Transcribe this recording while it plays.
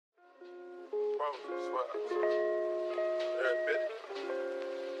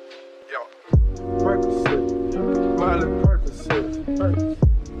Percocet, Miley Percocet,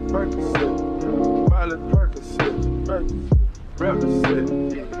 Percocet, Miley Percocet, Percocet,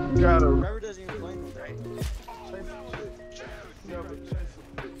 got a Trevor doesn't even play them, right? Never chase a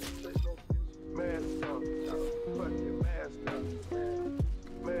bitch, mask on, fucking mask on,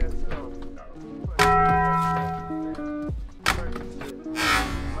 mask on.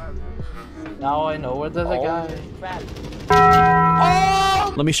 Now I know where there's a guy.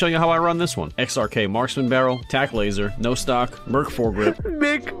 Oh! Let me show you how I run this one. XRK marksman barrel, tack laser, no stock, Merc foregrip.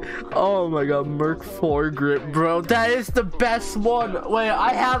 Mick, oh my god, Merc foregrip, bro. That is the best one. Wait,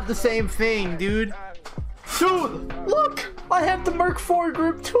 I have the same thing, dude. Dude, look! I have the Merc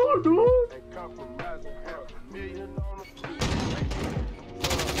foregrip too, dude.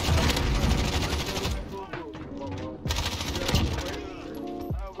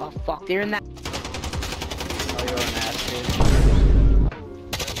 Oh fuck, they're in that. Oh, you're an ass, dude.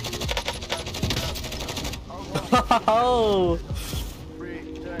 Oh!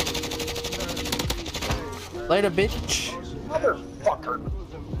 Later, bitch. Motherfucker.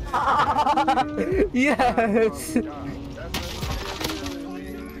 Yes!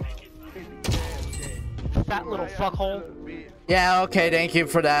 Fat little fuckhole. Yeah, okay, thank you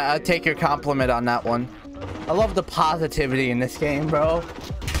for that. I'll take your compliment on that one. I love the positivity in this game, bro.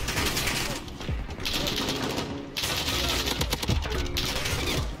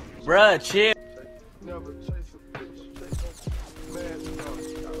 Bruh, chill. Never chase a bitch, mask on,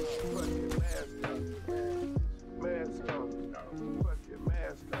 fucking mask on, mask on, fucking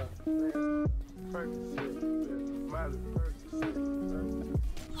mask on, Percocet, Miley Percocet,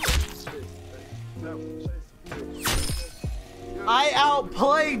 never chase a bitch. I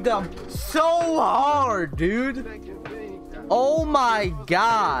outplayed them so hard, dude. Oh my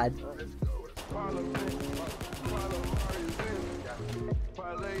god.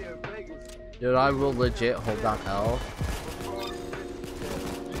 Dude, I will legit hold down L.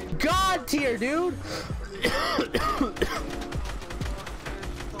 God tier, dude.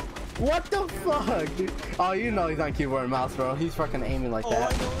 What the fuck, dude? Oh, you know he's on keyboard and mouse, bro. He's fucking aiming like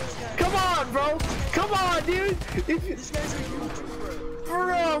that. Come on, bro. Come on, dude. This guy's a YouTuber.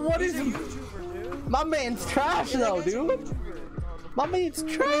 Bro, what is he? My man's trash though, dude. My man's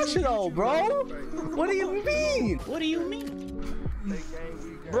trash though, bro. What do you mean? What do you mean?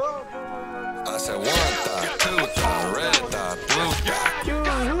 Bro. I said 1 thought, 2 thought, red thought, blue thought. Dude,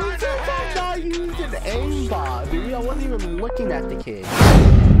 who said I'm not using aimbot, dude? I wasn't even looking at the kid.